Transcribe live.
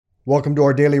Welcome to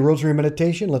our daily rosary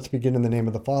meditation. Let's begin in the name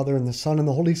of the Father, and the Son, and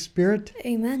the Holy Spirit.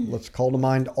 Amen. Let's call to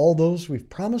mind all those we've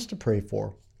promised to pray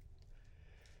for.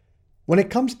 When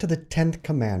it comes to the 10th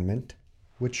commandment,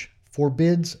 which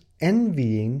forbids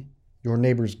envying your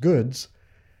neighbor's goods,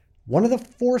 one of the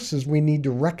forces we need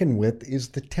to reckon with is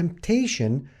the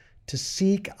temptation to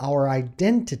seek our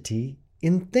identity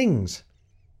in things.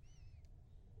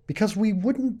 Because we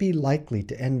wouldn't be likely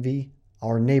to envy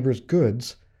our neighbor's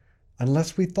goods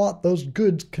unless we thought those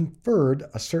goods conferred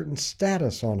a certain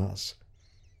status on us,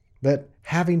 that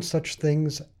having such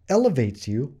things elevates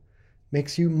you,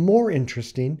 makes you more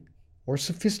interesting or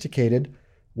sophisticated,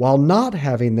 while not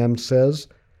having them says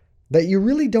that you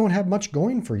really don't have much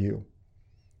going for you.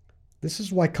 This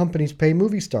is why companies pay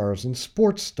movie stars and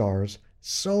sports stars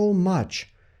so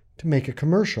much to make a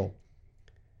commercial,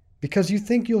 because you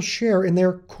think you'll share in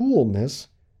their coolness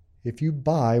if you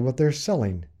buy what they're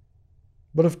selling.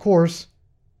 But of course,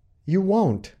 you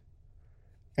won't.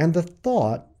 And the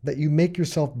thought that you make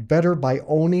yourself better by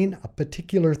owning a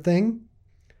particular thing,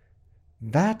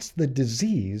 that's the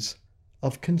disease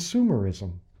of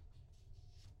consumerism.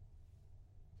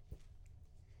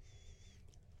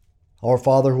 Our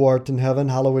Father who art in heaven,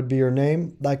 hallowed be your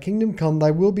name. Thy kingdom come,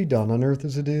 thy will be done on earth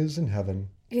as it is in heaven.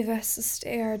 Give us this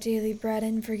day our daily bread,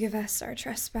 and forgive us our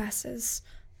trespasses,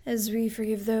 as we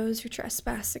forgive those who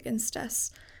trespass against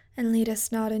us. And lead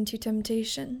us not into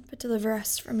temptation, but deliver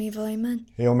us from evil. Amen.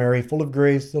 Hail Mary, full of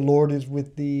grace, the Lord is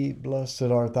with thee. Blessed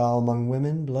art thou among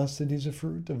women, blessed is the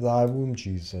fruit of thy womb,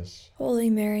 Jesus. Holy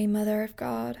Mary, Mother of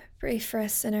God, pray for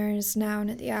us sinners, now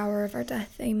and at the hour of our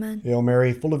death. Amen. Hail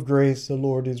Mary, full of grace, the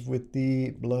Lord is with thee.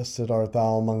 Blessed art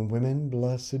thou among women,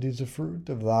 blessed is the fruit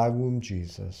of thy womb,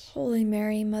 Jesus. Holy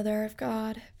Mary, Mother of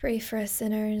God, pray for us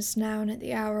sinners, now and at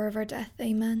the hour of our death.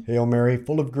 Amen. Hail Mary,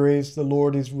 full of grace, the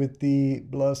Lord is with thee.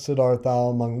 Blessed art thou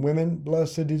among women,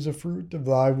 blessed is the fruit of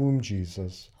thy womb,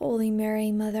 Jesus. Holy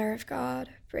Mary, Mother of God,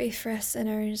 pray for us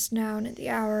sinners, now and at the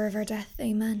hour of our death.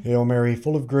 Amen. Hail Mary,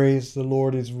 full of grace, the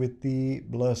Lord is with thee.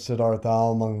 Blessed art thou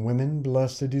among women,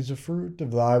 blessed is the fruit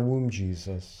of thy womb,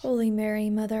 Jesus. Holy Mary,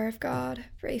 Mother of God,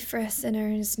 pray for us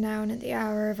sinners, now and at the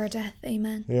hour of our death.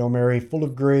 Amen. Hail Mary, full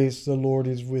of grace, the Lord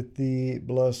is with thee.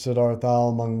 Blessed art thou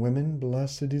among women,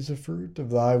 blessed is the fruit of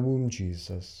thy womb,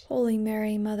 Jesus. Holy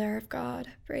Mary, Mother of God,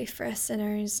 pray for us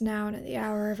sinners, now and at the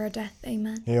hour of our death.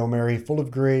 Amen. Hail Mary, full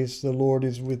of grace, the Lord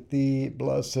is with thee.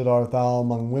 Blessed art thou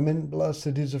among women,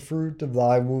 blessed is the fruit of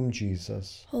thy womb,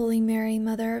 Jesus. Holy Mary,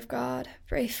 Mother of God,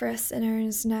 pray for us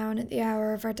sinners, now and at the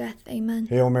hour of our death. Amen.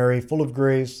 Hail Mary, full of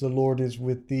grace, the Lord is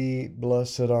with thee.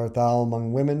 Blessed art thou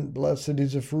among women, blessed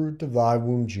is the fruit of thy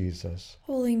womb, Jesus.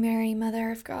 Holy Mary,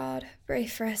 Mother of God, pray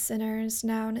for us sinners,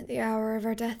 now and at the hour of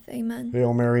our death. Amen.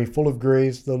 Hail Mary, full of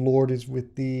grace, the Lord is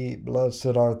with thee. Blessed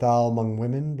art thou among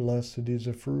women, blessed is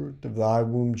the fruit of thy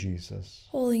womb, Jesus.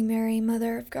 Holy Mary,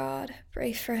 Mother of God,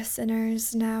 pray for us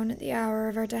sinners, now and at the hour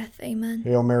of our death. Amen.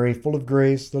 Hail Mary, full of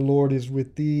grace, the Lord is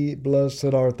with thee. Blessed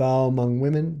art thou among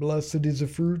women, blessed is the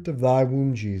fruit of thy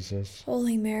womb, Jesus.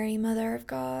 Holy Mary, Mother of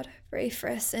God, pray for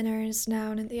us sinners,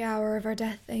 now and at the hour of our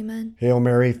death. Amen. Hail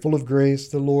Mary, full of grace,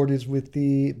 the Lord is with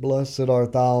thee. Blessed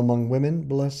art thou among women,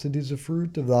 blessed is the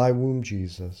fruit of thy womb,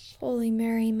 Jesus. Holy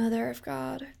Mary, Mother of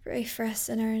God, pray for us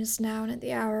sinners, now and at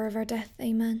the hour of our death.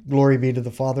 Amen. Glory be to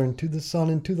the Father, and to the Son,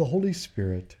 and to the Holy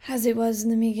Spirit. As it was in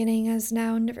the beginning, as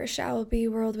now, and ever shall be,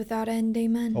 world without end.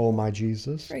 Amen. O my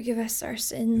Jesus, Forgive us our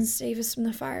sins, save us from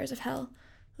the fires of hell.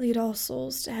 Lead all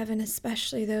souls to heaven,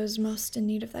 especially those most in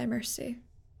need of thy mercy.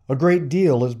 a great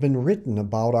deal has been written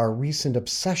about our recent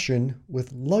obsession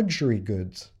with luxury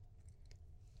goods.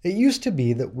 It used to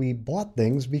be that we bought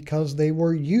things because they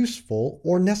were useful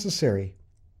or necessary.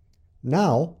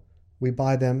 Now, we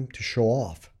buy them to show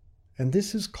off, and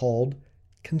this is called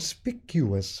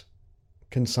conspicuous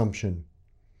consumption.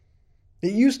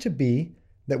 It used to be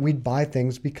that we'd buy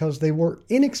things because they were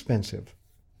inexpensive.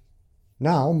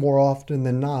 Now, more often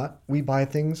than not, we buy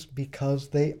things because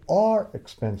they are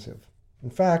expensive. In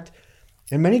fact,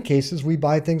 in many cases, we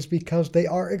buy things because they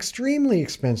are extremely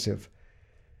expensive.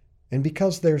 And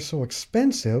because they're so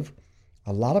expensive,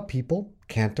 a lot of people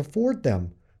can't afford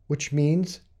them, which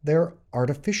means they're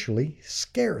artificially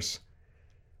scarce.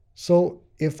 So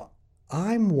if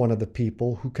I'm one of the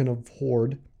people who can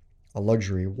afford a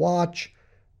luxury watch,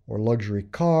 or a luxury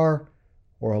car,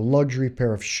 or a luxury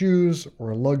pair of shoes,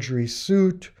 or a luxury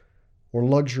suit, or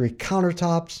luxury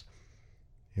countertops,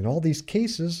 in all these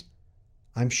cases,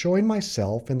 I'm showing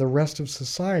myself and the rest of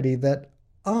society that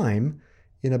I'm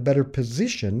in a better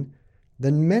position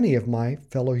than many of my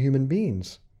fellow human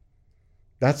beings.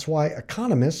 That's why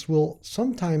economists will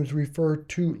sometimes refer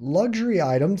to luxury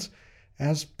items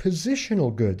as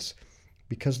positional goods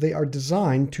because they are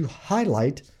designed to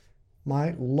highlight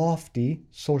my lofty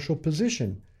social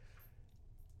position.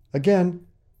 Again,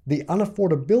 the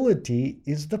unaffordability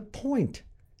is the point,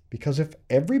 because if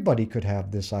everybody could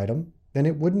have this item, then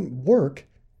it wouldn't work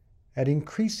at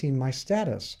increasing my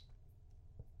status.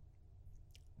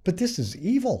 But this is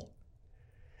evil.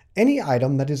 Any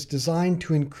item that is designed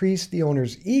to increase the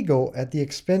owner's ego at the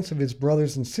expense of his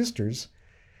brothers and sisters,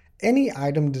 any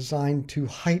item designed to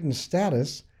heighten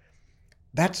status,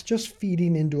 that's just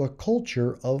feeding into a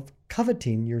culture of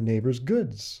coveting your neighbor's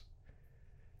goods.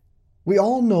 We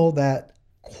all know that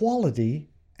quality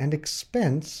and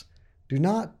expense do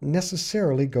not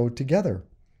necessarily go together.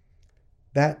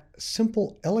 That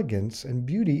simple elegance and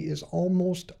beauty is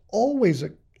almost always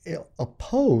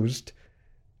opposed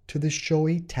to the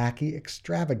showy, tacky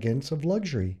extravagance of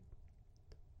luxury.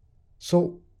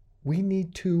 So we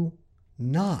need to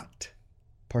not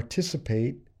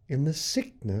participate in the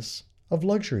sickness of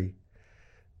luxury.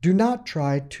 Do not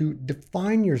try to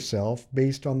define yourself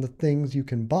based on the things you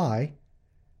can buy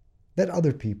that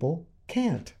other people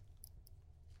can't.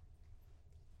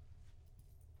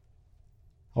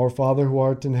 Our Father who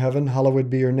art in heaven, hallowed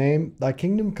be your name. Thy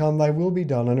kingdom come, thy will be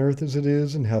done on earth as it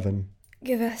is in heaven.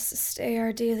 Give us this day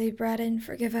our daily bread, and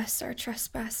forgive us our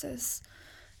trespasses,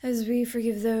 as we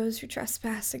forgive those who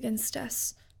trespass against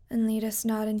us. And lead us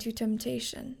not into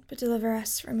temptation, but deliver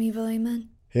us from evil. Amen.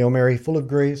 Hail Mary, full of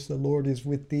grace, the Lord is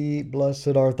with thee.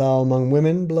 Blessed art thou among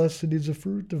women, blessed is the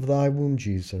fruit of thy womb,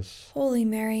 Jesus. Holy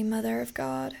Mary, Mother of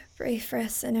God, pray for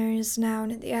us sinners, now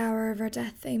and at the hour of our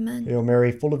death. Amen. Hail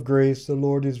Mary, full of grace, the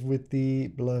Lord is with thee.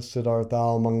 Blessed art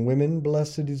thou among women,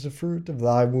 blessed is the fruit of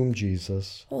thy womb,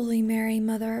 Jesus. Holy Mary,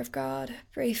 Mother of God,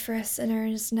 pray for us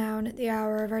sinners, now and at the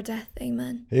hour of our death.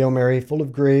 Amen. Hail Mary, full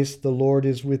of grace, the Lord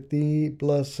is with thee.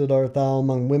 Blessed art thou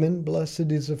among women,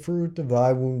 blessed is the fruit of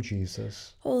thy womb,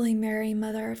 Jesus. Holy Mary,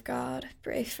 Mother of God,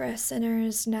 pray for us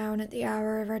sinners, now and at the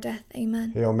hour of our death.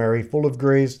 Amen. Hail Mary, full of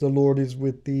grace, the Lord is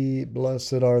with thee.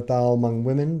 Blessed art thou among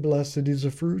women, blessed is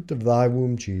the fruit of thy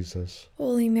womb, Jesus.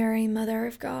 Holy Mary, Mother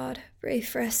of God, pray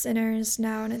for us sinners,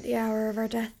 now and at the hour of our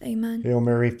death. Amen. Hail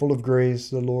Mary, full of grace,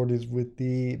 the Lord is with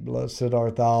thee. Blessed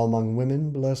art thou among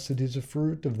women, blessed is the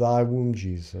fruit of thy womb,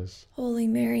 Jesus. Holy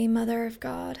Mary, Mother of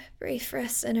God, pray for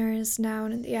us sinners, now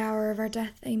and at the hour of our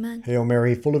death. Amen. Hail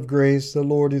Mary, full of grace, the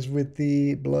Lord is with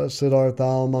thee. Blessed art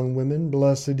thou among women,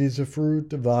 blessed is the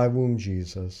fruit of thy womb,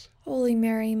 Jesus. Holy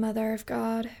Mary, Mother of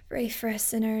God, pray for us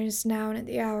sinners, now and at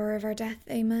the hour of our death.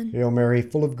 Amen. Hail Mary,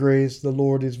 full of grace, the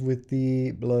Lord is with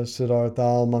thee. Blessed art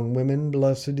thou among women,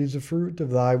 blessed is the fruit of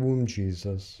thy womb,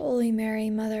 Jesus. Holy Mary,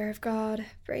 Mother of God,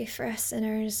 pray for us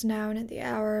sinners, now and at the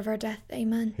hour of our death.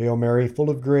 Amen. Hail Mary,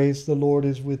 full of grace, the Lord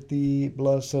is with thee.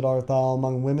 Blessed art thou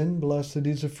among women, blessed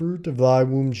is the fruit of thy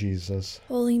womb, Jesus.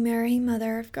 Holy Mary,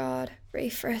 Mother of God, pray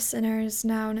for us sinners,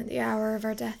 now and at the hour of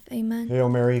our death. Amen. Hail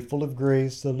Mary, full of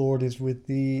grace, the Lord is with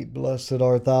thee. Blessed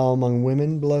art thou among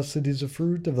women, blessed is the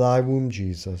fruit of thy womb,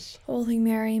 Jesus. Holy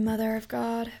Mary, Mother of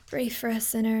God, pray for us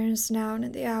sinners, now and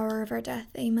at the hour of our death.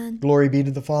 Amen. Glory be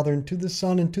to the Father, and to the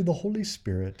Son, and to the Holy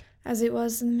Spirit. As it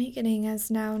was in the beginning,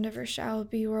 as now, and ever shall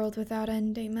be, world without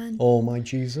end. Amen. O my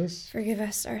Jesus, forgive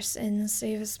us our sins,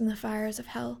 save us from the fires of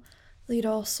hell. Lead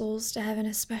all souls to heaven,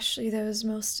 especially those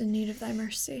most in need of thy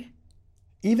mercy.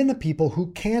 Even the people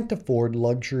who can't afford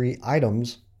luxury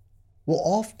items will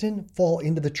often fall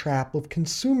into the trap of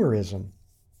consumerism,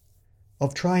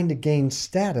 of trying to gain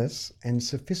status and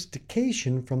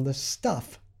sophistication from the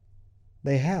stuff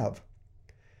they have.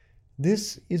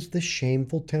 This is the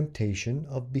shameful temptation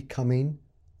of becoming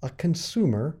a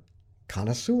consumer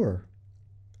connoisseur.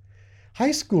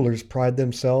 High schoolers pride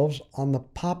themselves on the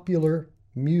popular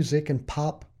music and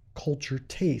pop culture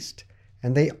taste,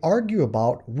 and they argue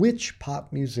about which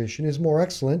pop musician is more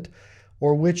excellent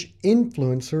or which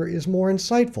influencer is more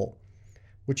insightful,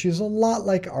 which is a lot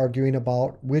like arguing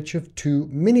about which of two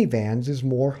minivans is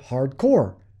more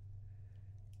hardcore.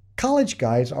 College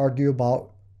guys argue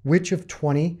about which of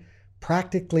 20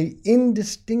 practically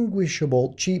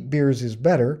indistinguishable cheap beers is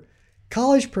better.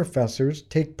 College professors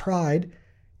take pride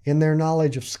in their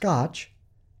knowledge of scotch.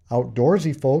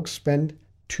 Outdoorsy folks spend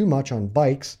too much on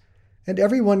bikes. And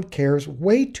everyone cares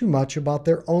way too much about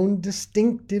their own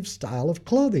distinctive style of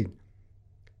clothing.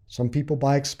 Some people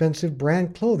buy expensive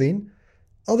brand clothing,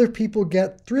 other people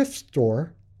get thrift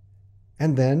store,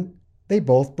 and then they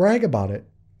both brag about it.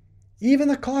 Even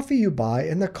the coffee you buy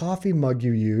and the coffee mug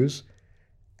you use,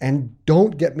 and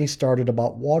don't get me started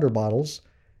about water bottles,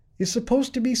 is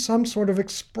supposed to be some sort of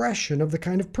expression of the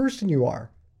kind of person you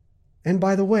are. And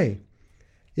by the way,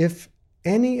 if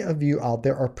any of you out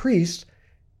there are priests,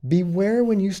 Beware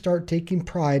when you start taking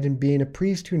pride in being a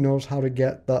priest who knows how to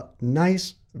get the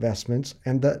nice vestments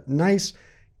and the nice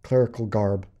clerical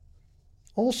garb.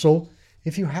 Also,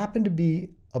 if you happen to be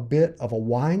a bit of a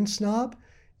wine snob,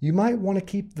 you might want to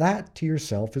keep that to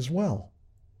yourself as well.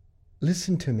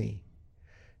 Listen to me.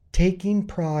 Taking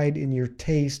pride in your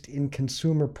taste in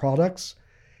consumer products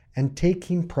and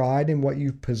taking pride in what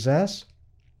you possess,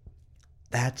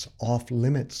 that's off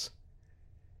limits.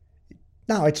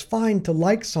 Now, it's fine to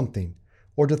like something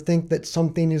or to think that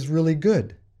something is really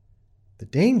good. The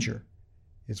danger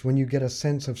is when you get a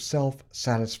sense of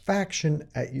self-satisfaction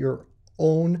at your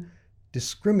own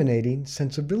discriminating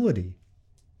sensibility.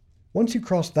 Once you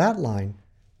cross that line,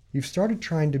 you've started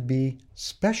trying to be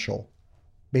special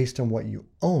based on what you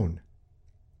own.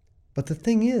 But the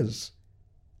thing is,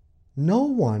 no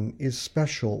one is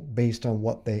special based on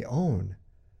what they own.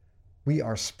 We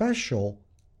are special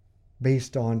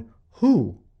based on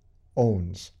who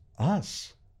owns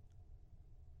us.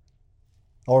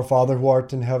 Our Father who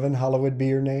art in heaven, hallowed be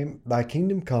your name. Thy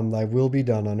kingdom come, thy will be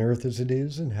done on earth as it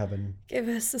is in heaven. Give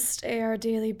us this day our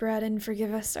daily bread, and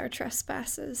forgive us our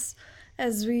trespasses,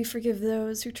 as we forgive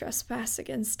those who trespass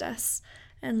against us.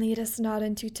 And lead us not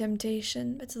into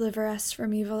temptation, but deliver us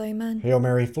from evil. Amen. Hail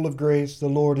Mary, full of grace, the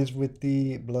Lord is with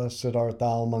thee. Blessed art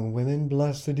thou among women,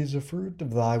 blessed is the fruit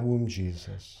of thy womb,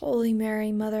 Jesus. Holy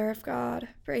Mary, Mother of God,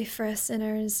 pray for us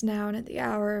sinners, now and at the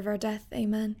hour of our death.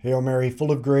 Amen. Hail Mary,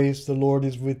 full of grace, the Lord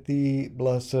is with thee.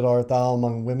 Blessed art thou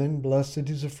among women, blessed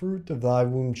is the fruit of thy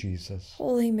womb, Jesus.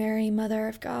 Holy Mary, Mother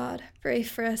of God, pray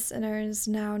for us sinners,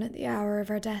 now and at the hour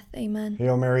of our death. Amen.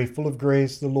 Hail Mary, full of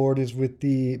grace, the Lord is with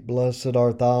thee. Blessed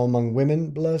art thou among women,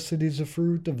 blessed is the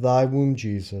fruit of thy womb,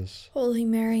 Jesus. Holy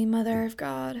Mary, Mother of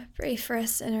God, pray for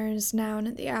us sinners, now and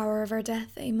at the hour of our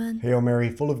death. Amen. Hail Mary,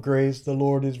 full of grace, the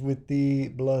Lord is with thee.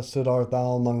 Blessed art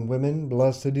thou among women,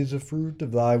 blessed is the fruit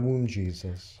of thy womb,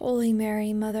 Jesus. Holy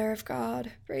Mary, Mother of God,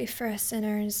 pray for us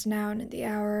sinners, now and at the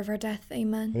hour of our death.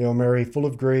 Amen. Hail Mary, full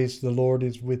of grace, the Lord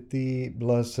is with thee.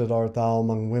 Blessed art thou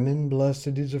among women, blessed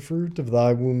is the fruit of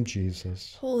thy womb,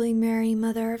 Jesus. Holy Mary,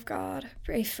 Mother of God,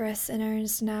 pray for us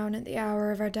sinners, now and at the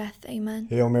hour of our death. Amen.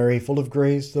 Hail Mary, full of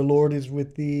grace, the Lord is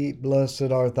with thee.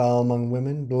 Blessed art thou among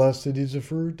women, blessed is the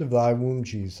fruit of thy womb,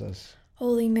 Jesus.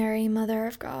 Holy Mary, Mother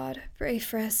of God, pray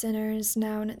for us sinners,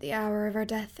 now and at the hour of our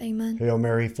death. Amen. Hail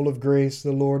Mary, full of grace,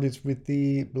 the Lord is with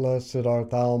thee. Blessed art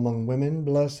thou among women,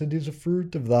 blessed is the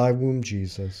fruit of thy womb,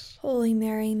 Jesus. Holy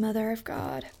Mary, Mother of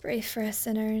God, pray for us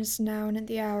sinners, now and at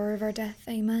the hour of our death.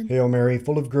 Amen. Hail Mary,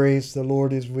 full of grace, the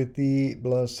Lord is with thee.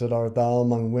 Blessed art thou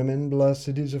among women,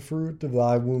 blessed is the fruit of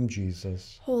thy womb,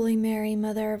 Jesus. Holy Mary,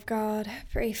 Mother of God,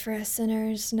 pray for us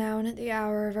sinners, now and at the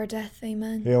hour of our death.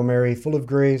 Amen. Hail Mary, full of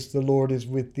grace, the Lord is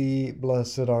with thee.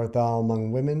 Blessed art thou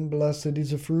among women, blessed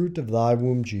is the fruit of thy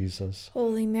womb, Jesus.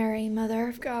 Holy Mary, Mother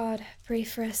of God, pray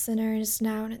for us sinners,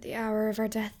 now and at the hour of our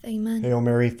death. Amen. Hail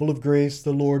Mary, full of grace,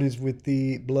 the Lord is with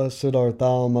thee. Blessed art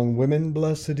thou among women,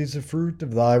 blessed is the fruit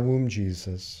of thy womb,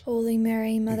 Jesus. Holy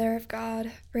Mary, Mother of God,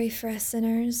 pray for us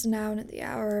sinners, now and at the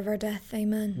hour of our death.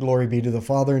 Amen. Glory be to the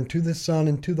Father, and to the Son,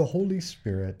 and to the Holy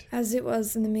Spirit. As it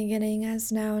was in the beginning,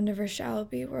 as now, and ever shall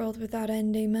be, world without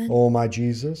end. Amen. O my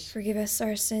Jesus, Forgive us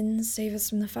our sins, save us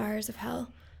from the fires of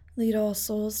hell. Lead all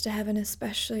souls to heaven,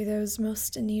 especially those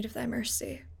most in need of thy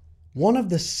mercy. one of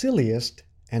the silliest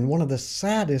and one of the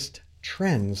saddest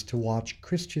trends to watch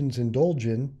Christians indulge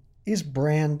in is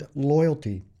brand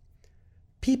loyalty.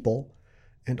 People,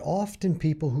 and often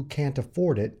people who can't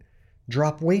afford it,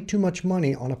 drop way too much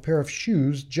money on a pair of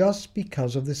shoes just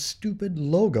because of the stupid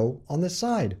logo on the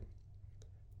side.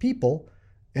 People,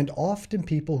 and often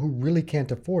people who really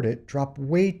can't afford it, drop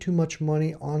way too much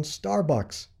money on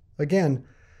Starbucks. Again,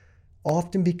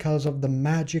 often because of the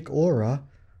magic aura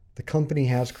the company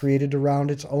has created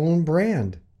around its own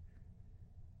brand.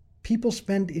 People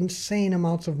spend insane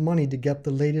amounts of money to get the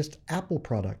latest Apple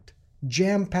product,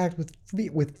 jam-packed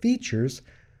with features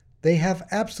they have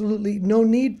absolutely no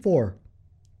need for.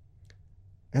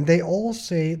 And they all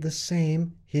say the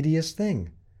same hideous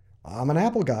thing. I'm an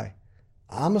Apple guy.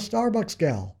 I'm a Starbucks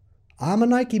gal. I'm a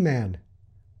Nike man.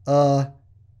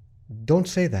 Don't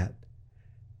say that.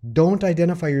 Don't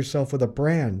identify yourself with a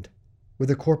brand, with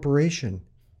a corporation.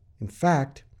 In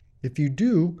fact, if you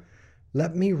do,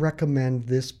 let me recommend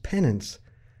this penance.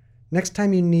 Next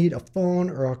time you need a phone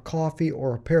or a coffee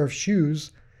or a pair of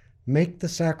shoes, make the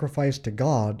sacrifice to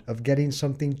God of getting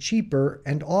something cheaper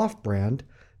and off-brand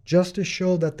just to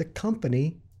show that the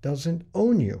company doesn't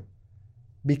own you.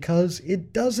 Because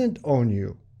it doesn't own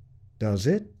you, does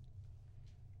it?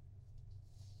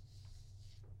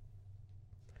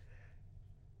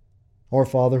 Our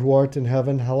Father who art in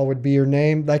heaven, hallowed be your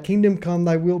name. Thy kingdom come,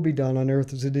 thy will be done on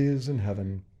earth as it is in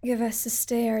heaven. Give us this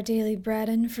day our daily bread,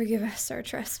 and forgive us our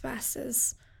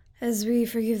trespasses, as we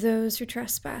forgive those who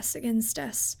trespass against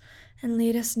us. And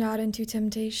lead us not into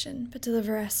temptation, but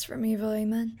deliver us from evil.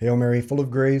 Amen. Hail Mary, full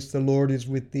of grace, the Lord is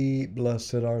with thee.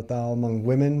 Blessed art thou among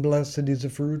women, blessed is the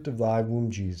fruit of thy womb,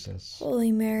 Jesus.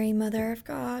 Holy Mary, Mother of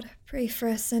God, pray for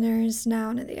us sinners, now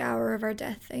and at the hour of our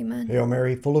death. Amen. Hail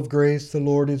Mary, full of grace, the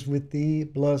Lord is with thee.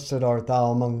 Blessed art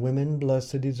thou among women,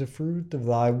 blessed is the fruit of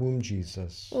thy womb,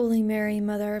 Jesus. Holy Mary,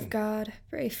 Mother of God,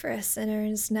 pray for us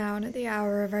sinners, now and at the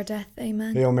hour of our death.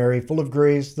 Amen. Hail Mary, full of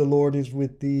grace, the Lord is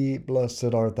with thee.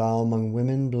 Blessed art thou among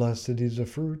women, blessed is the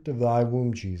fruit of thy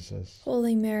womb, Jesus.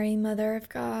 Holy Mary, Mother of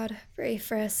God, pray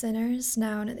for us sinners,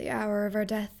 now and at the hour of our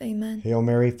death. Amen. Hail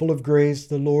Mary, full of grace,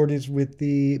 the Lord is with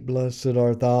thee. Blessed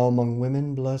art thou among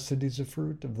women, blessed is the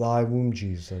fruit of thy womb,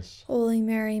 Jesus. Holy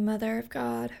Mary, Mother of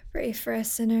God, pray for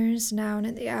us sinners, now and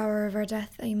at the hour of our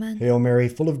death. Amen. Hail Mary,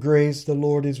 full of grace, the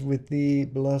Lord is with thee.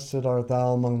 Blessed art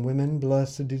thou among women,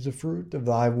 blessed is the fruit of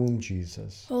thy womb,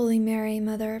 Jesus. Holy Mary,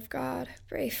 Mother of God,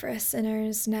 pray for us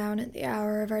sinners, now and at the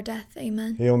hour of our death.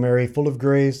 Amen. Hail Mary, full of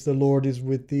grace, the Lord is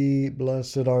with thee.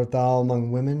 Blessed art thou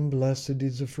among women, blessed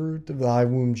is the fruit of thy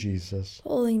womb, Jesus.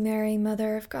 Holy Mary,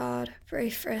 Mother of God, pray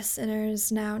for us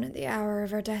sinners, now and at the hour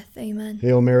of our death. Amen.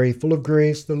 Hail Mary, full of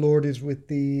grace, the Lord is with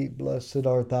thee. Blessed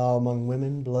art thou among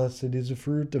women, blessed is the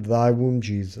fruit of thy womb,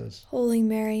 Jesus. Holy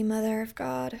Mary, Mother of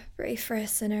God, pray for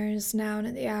us sinners, now and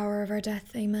at the hour of our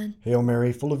death. Amen. Hail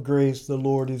Mary, full of grace, the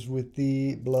Lord is with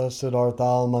thee. Blessed art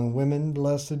thou among women,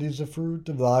 blessed is the fruit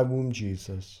of thy womb,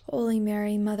 Jesus. Holy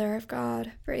Mary, Mother of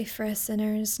God, pray for us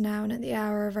sinners, now and at the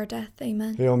hour of our death.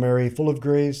 Amen. Hail Mary, full of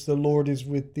grace, the Lord is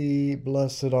with thee.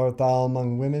 Blessed art thou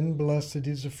among women, blessed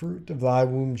is the fruit of thy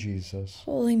womb, Jesus.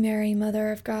 Holy Mary,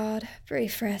 Mother of God, pray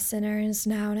for us sinners,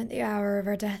 now and at the hour of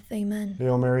our death. Amen.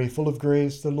 Hail Mary, full of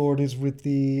grace, the Lord is with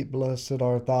thee. Blessed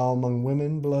art thou among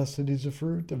women, blessed is the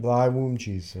fruit of thy womb,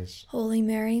 Jesus. Holy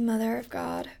Mary, Mother of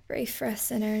God, pray for us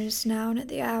sinners, now and at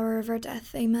the hour of our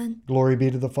death. Amen. Glory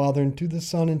be to the Father, and to the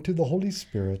Son, and to the Holy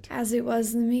Spirit. As it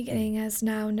was in the beginning, as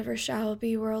now, and ever shall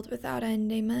be, world without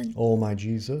end. Amen. O my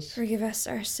Jesus, Forgive us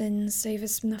our sins, save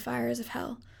us from the fires of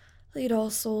hell. Lead all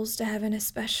souls to heaven,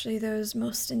 especially those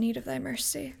most in need of thy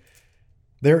mercy.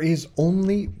 there is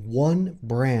only one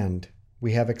brand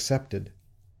we have accepted,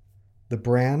 the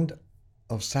brand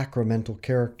of sacramental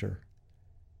character,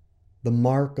 the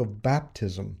mark of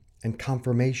baptism and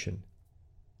confirmation,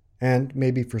 and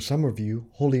maybe for some of you,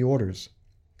 holy orders.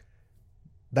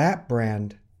 That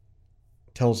brand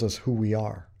tells us who we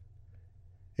are.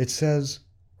 It says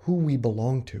who we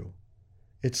belong to.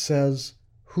 It says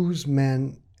whose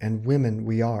men and women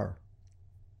we are.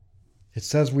 It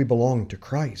says we belong to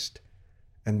Christ,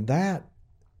 and that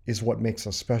is what makes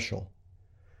us special.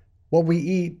 What we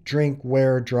eat, drink,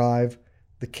 wear, drive,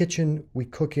 the kitchen we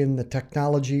cook in, the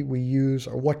technology we use,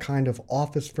 or what kind of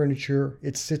office furniture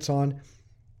it sits on,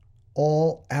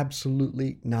 all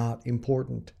absolutely not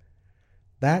important.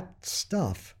 That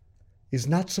stuff is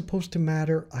not supposed to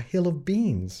matter a hill of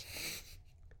beans.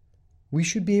 We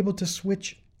should be able to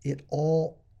switch it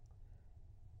all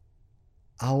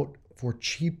out for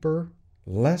cheaper,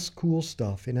 less cool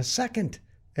stuff in a second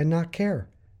and not care.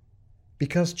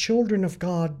 Because children of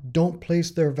God don't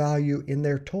place their value in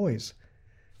their toys,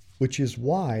 which is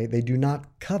why they do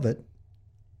not covet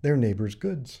their neighbor's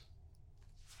goods.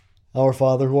 Our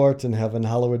Father who art in heaven,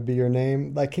 hallowed be your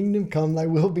name. Thy kingdom come, thy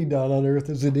will be done on earth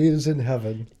as it is in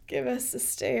heaven. Give us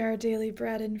this day our daily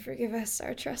bread, and forgive us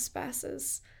our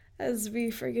trespasses, as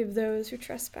we forgive those who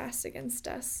trespass against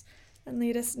us. And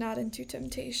lead us not into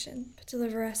temptation, but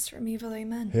deliver us from evil.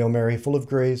 Amen. Hail Mary, full of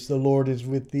grace, the Lord is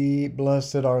with thee.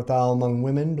 Blessed art thou among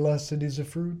women, blessed is the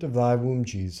fruit of thy womb,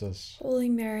 Jesus. Holy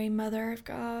Mary, Mother of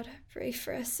God, pray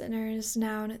for us sinners,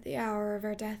 now and at the hour of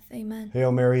our death. Amen.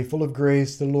 Hail Mary, full of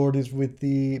grace, the Lord is with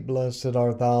thee. Blessed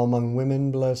art thou among women,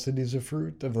 blessed is the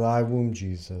fruit of thy womb,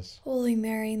 Jesus. Holy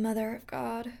Mary, Mother of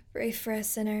God, pray for us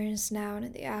sinners, now and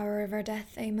at the hour of our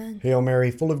death. Amen. Hail Mary,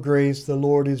 full of grace, the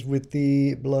Lord is with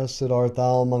thee. Blessed art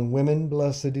thou among women,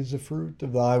 blessed is the fruit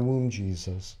of thy womb,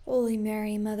 Jesus. Holy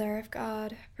Mary, Mother of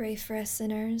God, pray for us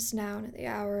sinners, now and at the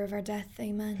hour of our death.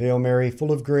 Amen. Hail Mary,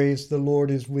 full of grace, the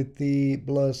Lord is with thee.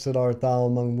 Blessed art thou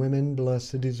among women,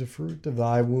 blessed is the fruit of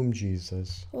thy womb,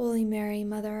 Jesus. Holy Mary,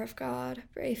 Mother of God,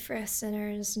 pray for us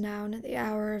sinners, now and at the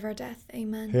hour of our death.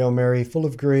 Amen. Hail Mary, full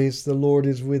of grace, the Lord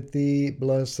is with thee.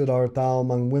 Blessed art thou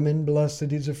among women,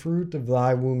 blessed is the fruit of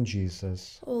thy womb,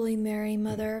 Jesus. Holy Mary,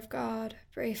 Mother of God,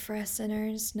 pray for us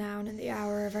sinners, now and at the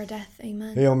hour of our death.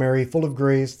 Amen. Hail Mary, full of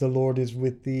grace, the Lord is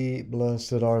with thee.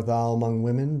 Blessed art thou among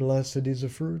women, blessed is the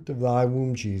fruit of thy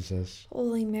womb, Jesus.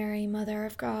 Holy Mary, Mother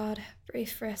of God, pray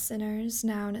for us sinners,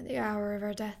 now and at the hour of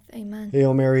our death. Amen.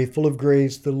 Hail Mary, full of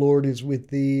grace, the Lord is with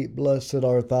thee. Blessed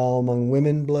art thou among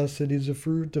women, blessed is the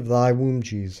fruit of thy womb,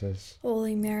 Jesus.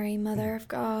 Holy Mary, Mother of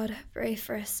God, pray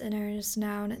for us sinners,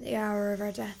 now and at the hour of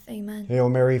our death. Amen. Hail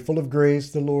Mary, full of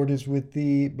grace, the Lord is with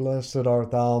thee. Blessed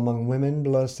art thou among women,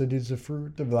 blessed is the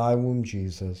fruit of thy womb,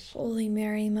 Jesus. Holy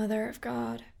Mary, Mother of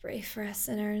God, pray for us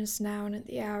sinners, now and at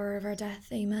the hour of our death.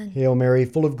 Amen. Hail Mary,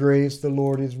 full of grace, the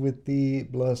Lord is with thee.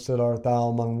 Blessed art thou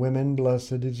among women,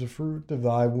 blessed is the fruit of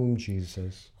thy womb,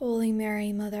 Jesus. Holy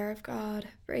Mary, Mother of God,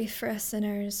 pray for us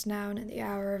sinners, now and at the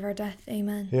hour of our death.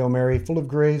 Amen. Hail Mary, full of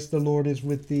grace, the Lord is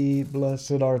with thee.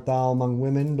 Blessed art thou among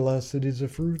women, blessed is the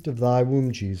fruit of thy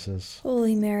womb, Jesus.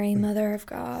 Holy Mary, Mother of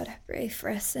God, pray for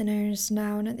us sinners,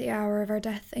 now and at the hour of our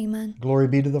death. Amen. Glory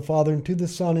be to the Father, and to the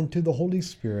Son, and to the Holy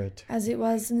Spirit. As it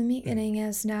was in the beginning,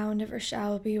 as now, and ever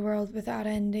shall be, world without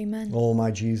end. Amen. O my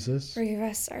Jesus, Forgive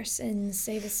us our sins,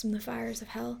 save us from the fires of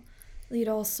hell. Lead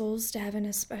all souls to heaven,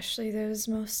 especially those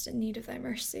most in need of thy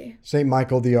mercy. Saint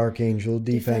Michael the Archangel,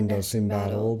 defend us in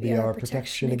battle. Be our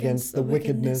protection against the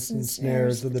wickedness and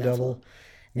snares of the devil.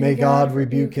 May God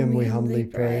rebuke him, we humbly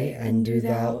pray. And do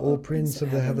thou, O Prince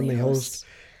of the heavenly host,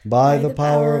 by the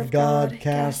power of God,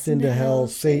 cast into hell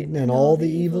Satan and all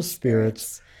the evil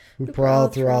spirits who prowl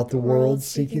throughout the world,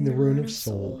 seeking the ruin of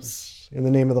souls. In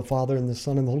the name of the Father, and the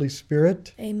Son, and the Holy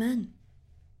Spirit. Amen.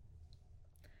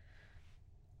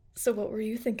 So what were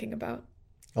you thinking about?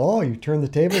 Oh, you turned the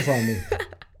tables on me.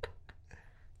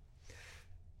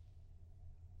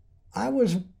 I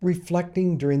was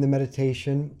reflecting during the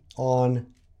meditation on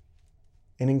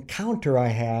an encounter I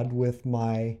had with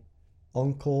my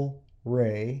Uncle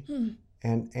Ray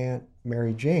and Aunt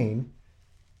Mary Jane,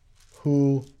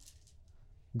 who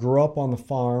grew up on the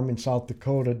farm in South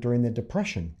Dakota during the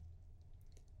Depression.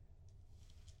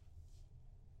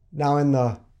 Now, in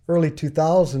the early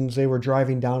 2000s, they were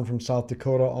driving down from South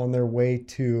Dakota on their way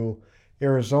to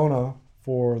Arizona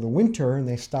for the winter, and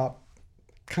they stopped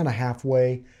kind of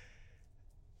halfway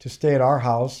to stay at our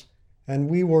house. And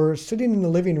we were sitting in the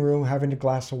living room having a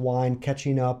glass of wine,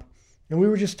 catching up, and we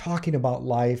were just talking about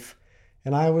life.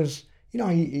 And I was,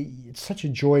 it's such a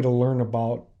joy to learn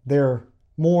about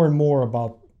more and more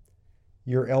about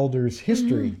your elders'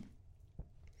 history.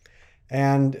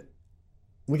 And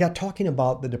we got talking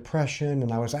about the Depression,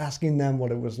 and I was asking them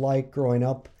what it was like growing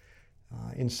up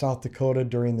in South Dakota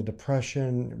during the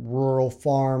Depression, rural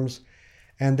farms,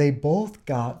 and they both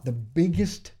got the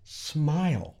biggest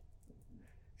smile.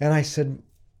 And I said,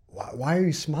 "Why are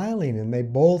you smiling?" And they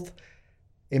both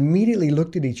immediately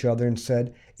looked at each other and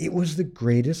said, "It was the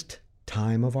greatest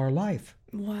time of our life."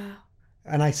 Wow.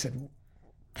 And I said,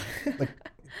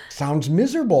 sounds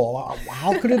miserable.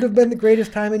 How could it have been the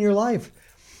greatest time in your life?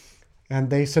 And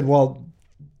they said, "Well,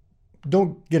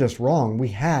 don't get us wrong. We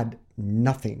had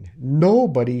nothing.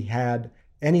 Nobody had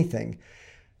anything.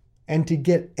 And to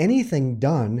get anything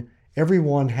done,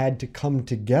 everyone had to come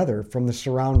together from the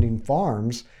surrounding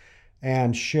farms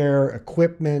and share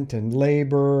equipment and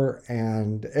labor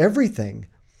and everything.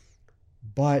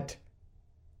 But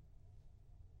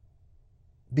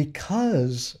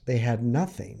because they had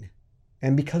nothing,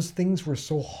 and because things were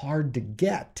so hard to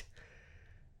get,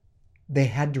 they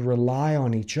had to rely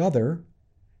on each other,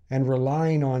 and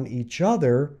relying on each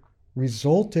other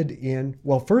resulted in,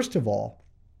 well, first of all,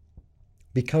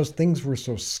 because things were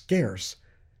so scarce,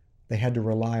 they had to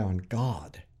rely on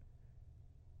God.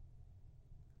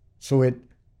 So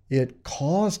it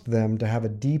caused them to have a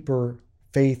deeper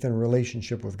faith and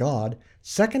relationship with God.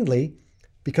 Secondly,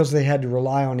 because they had to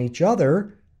rely on each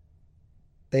other,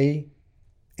 they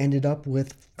ended up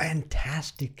with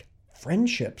fantastic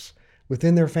friendships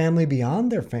within their family,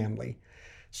 beyond their family.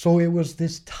 So it was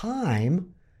this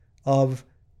time of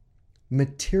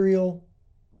material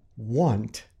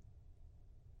want,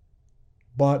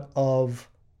 but of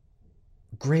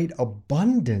great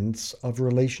abundance of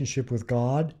relationship with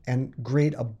God and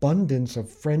great abundance of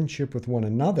friendship with one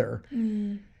another.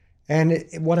 And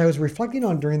what I was reflecting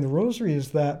on during the rosary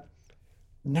is that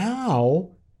now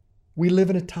We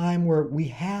live in a time where we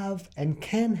have and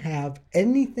can have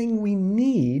anything we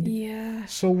need. Yeah.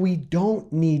 So we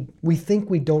think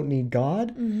we don't need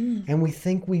God, and we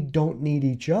think we don't need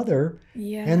each other.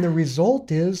 Yeah. And the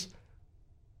result is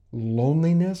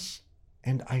loneliness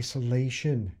and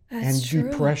isolation and true.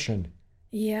 depression.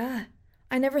 Yeah.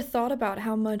 I never thought about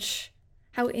how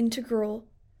integral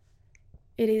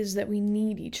it is that we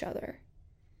need each other.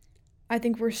 I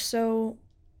think we're so,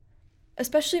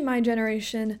 especially my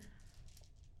generation,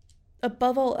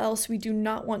 above all else, we do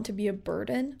not want to be a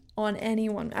burden on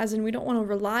anyone, as in we don't want to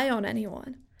rely on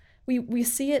anyone. We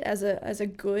see it as a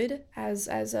good, as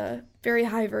a very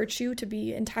high virtue to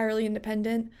be entirely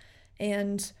independent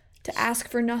and to ask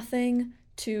for nothing,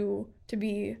 to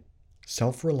be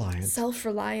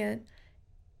self-reliant,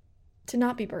 to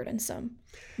not be burdensome.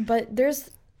 But there's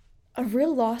a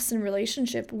real loss in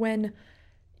relationship when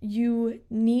you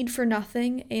need for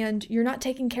nothing and you're not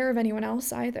taking care of anyone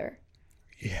else either.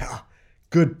 Yeah,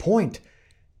 good point.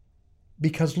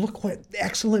 Because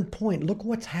excellent point. Look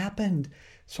what's happened.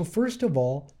 So first of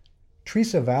all,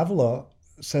 Teresa of Avila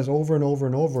says over and over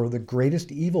and over, the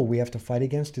greatest evil we have to fight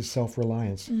against is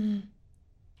self-reliance.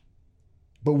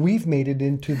 But we've made it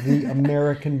into the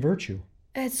American virtue.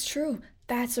 It's true.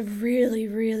 That's a really,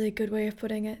 really good way of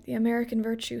putting it. The American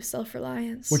virtue,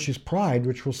 self-reliance. Which is pride,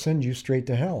 which will send you straight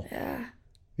to hell. Yeah.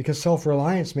 Because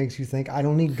self-reliance makes you think, I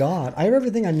don't need God. I have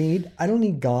everything I need. I don't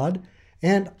need God.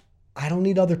 And I don't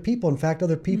need other people. In fact,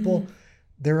 other people,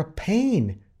 they're a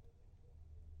pain.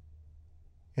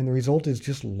 And the result is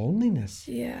just loneliness.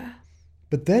 Yeah.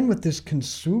 But then with this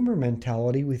consumer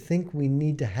mentality, we think we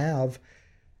need to have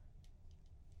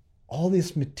all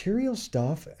this material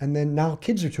stuff, and then now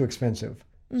kids are too expensive.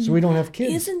 So we don't have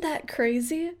kids. Isn't that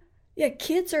crazy? Yeah,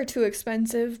 kids are too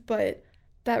expensive, but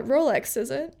that Rolex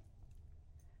isn't.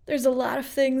 There's a lot of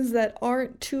things that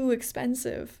aren't too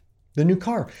expensive. The new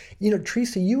car. You know,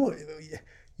 Teresa,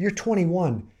 you're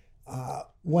 21.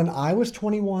 When I was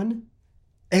 21,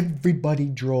 everybody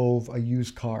drove a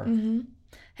used car.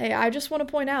 Hey, I just want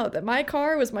to point out that my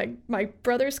car was my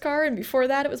brother's car, and before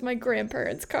that, it was my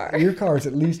grandparents' car. Your car is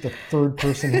at least a fourth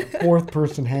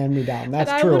person hand-me-down.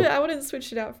 That's true. I wouldn't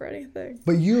switch it out for anything.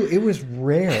 But it was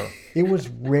rare. It was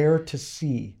rare to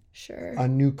see a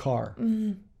new car.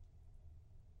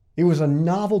 It was a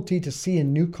novelty to see a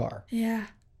new car. Yeah.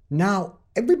 Now,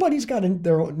 everybody's got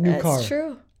their own new car. That's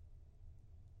true.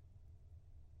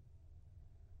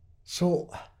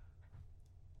 So,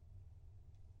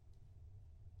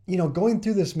 going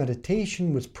through this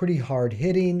meditation was pretty hard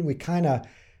hitting. We kind of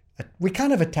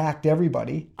attacked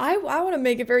everybody. I want to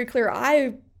make it very clear.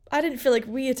 I didn't feel like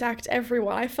we attacked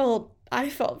everyone. I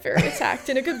felt very attacked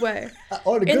in a good way.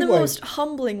 In the most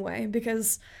humbling way,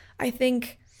 because I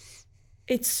think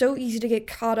it's so easy to get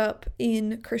caught up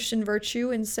in Christian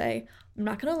virtue and say, I'm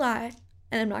not going to lie,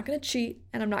 and I'm not going to cheat,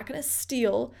 and I'm not going to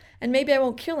steal, and maybe I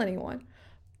won't kill anyone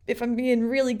if I'm being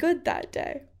really good that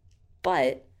day.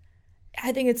 But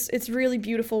I think it's really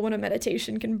beautiful when a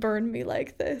meditation can burn me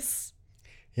like this.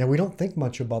 Yeah, we don't think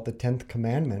much about the 10th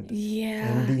commandment.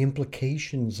 Yeah. And the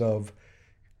implications of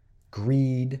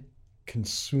greed,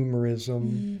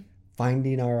 consumerism,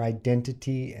 finding our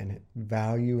identity and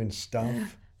value in stuff. Yeah.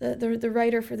 The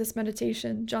writer for this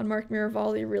meditation, John Mark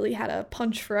Miravalli, really had a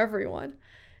punch for everyone.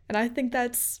 And I think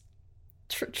that's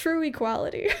true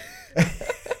equality.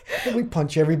 We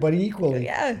punch everybody equally.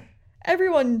 Yeah.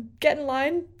 Everyone, get in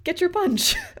line, get your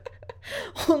punch.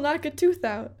 We'll knock a tooth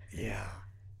out. Yeah.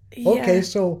 Okay,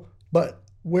 so, but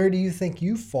where do you think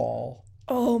you fall?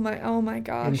 Oh my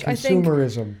gosh. In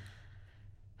consumerism.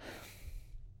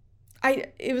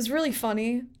 It was really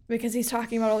funny because he's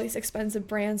talking about all these expensive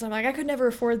brands. I'm like, I could never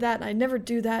afford that, and I never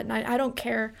do that, and I don't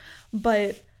care.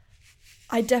 But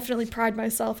I definitely pride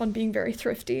myself on being very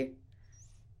thrifty.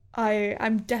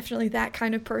 I'm definitely that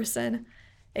kind of person.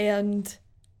 And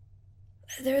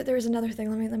there's another thing.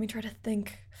 Let me try to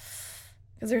think,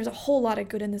 because there's a whole lot of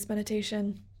good in this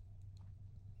meditation.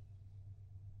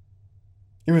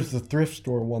 It was the thrift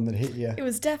store one that hit you. It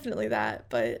was definitely that,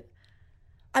 but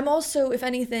I'm also, if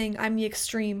anything, I'm the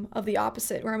extreme of the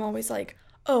opposite, where I'm always like,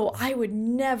 oh, I would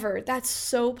never, that's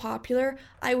so popular,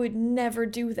 I would never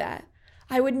do that.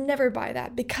 I would never buy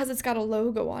that because it's got a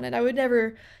logo on it. I would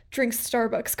never drink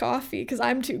Starbucks coffee because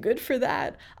I'm too good for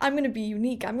that. I'm going to be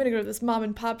unique. I'm going to go to this mom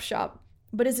and pop shop.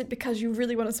 But is it because you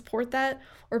really want to support that,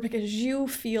 or because you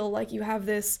feel like you have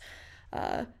this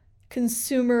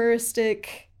consumeristic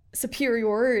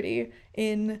superiority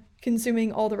in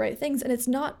consuming all the right things? And it's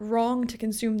not wrong to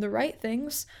consume the right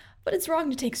things, but it's wrong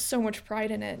to take so much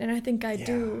pride in it. And I think I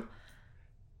do.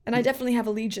 And I definitely have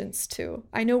allegiance too.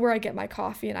 I know where I get my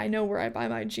coffee, and I know where I buy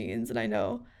my jeans, and I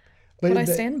know. what I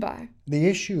stand by. The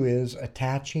issue is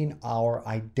attaching our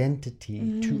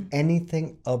identity to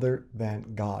anything other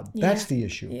than God. That's the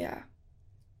issue. Yeah.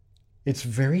 It's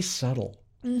very subtle.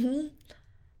 Mm-hmm.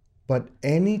 But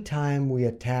anytime we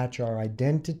attach our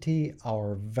identity,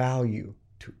 our value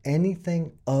to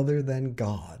anything other than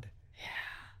God,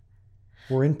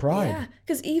 we're in pride. Yeah,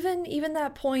 because even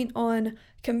that point on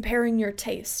comparing your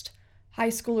taste, high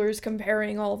schoolers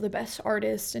comparing all of the best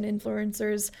artists and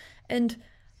influencers, and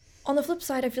on the flip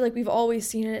side, I feel like we've always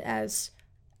seen it as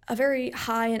a very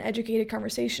high and educated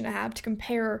conversation to have to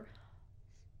compare,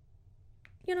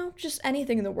 just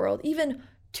anything in the world, even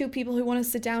two people who want to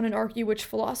sit down and argue which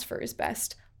philosopher is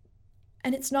best.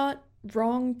 And it's not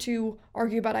wrong to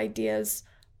argue about ideas,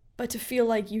 but to feel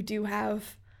like you do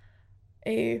have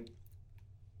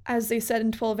as they said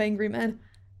in 12 Angry Men,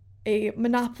 a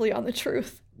monopoly on the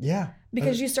truth. Yeah.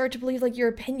 Because you start to believe like your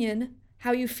opinion,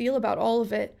 how you feel about all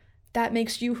of it, that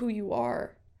makes you who you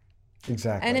are.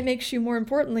 Exactly. And it makes you, more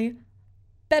importantly,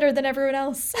 better than everyone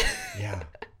else. Yeah.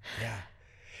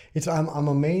 I'm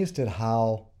amazed at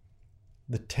how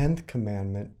the 10th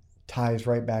commandment ties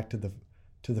right back to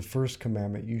the first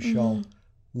commandment. You shall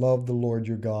love the Lord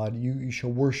your God. You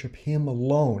shall worship him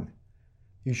alone.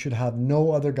 You should have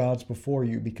no other gods before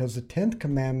you, because the 10th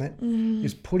commandment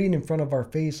is putting in front of our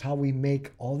face how we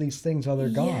make all these things other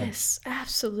gods. Yes,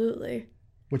 absolutely.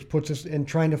 Which puts us in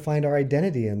trying to find our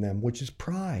identity in them, which is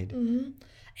pride. And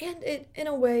in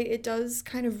a way, it does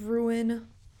kind of ruin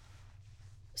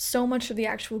so much of the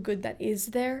actual good that is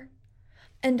there.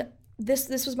 And this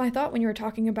was my thought when you were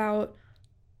talking about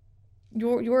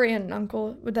your aunt and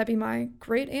uncle. Would that be my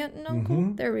great aunt and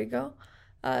uncle? There we go.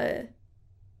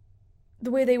 The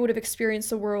way they would have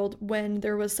experienced the world when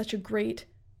there was such a great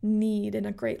need and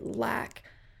a great lack.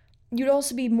 You'd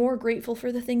also be more grateful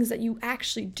for the things that you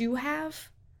actually do have.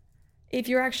 If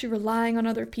you're actually relying on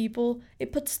other people,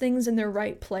 it puts things in their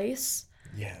right place.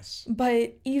 Yes.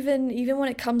 But even when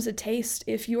it comes to taste,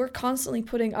 if you're constantly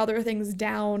putting other things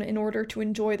down in order to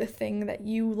enjoy the thing that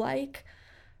you like,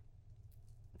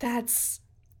 that's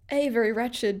very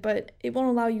wretched, but it won't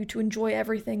allow you to enjoy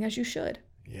everything as you should.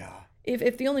 Yeah.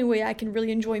 If the only way I can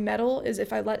really enjoy metal is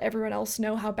if I let everyone else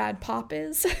know how bad pop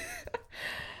is,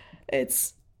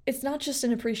 it's not just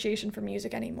an appreciation for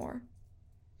music anymore.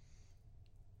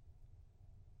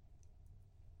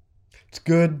 It's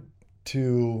good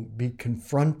to be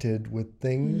confronted with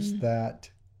things that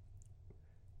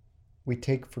we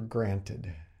take for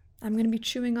granted. I'm going to be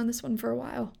chewing on this one for a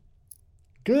while.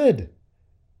 Good.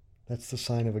 That's the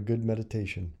sign of a good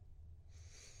meditation.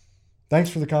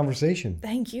 Thanks for the conversation.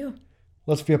 Thank you.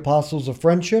 Let's be apostles of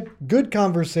friendship, good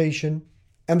conversation,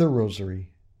 and the rosary.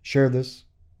 Share this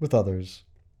with others.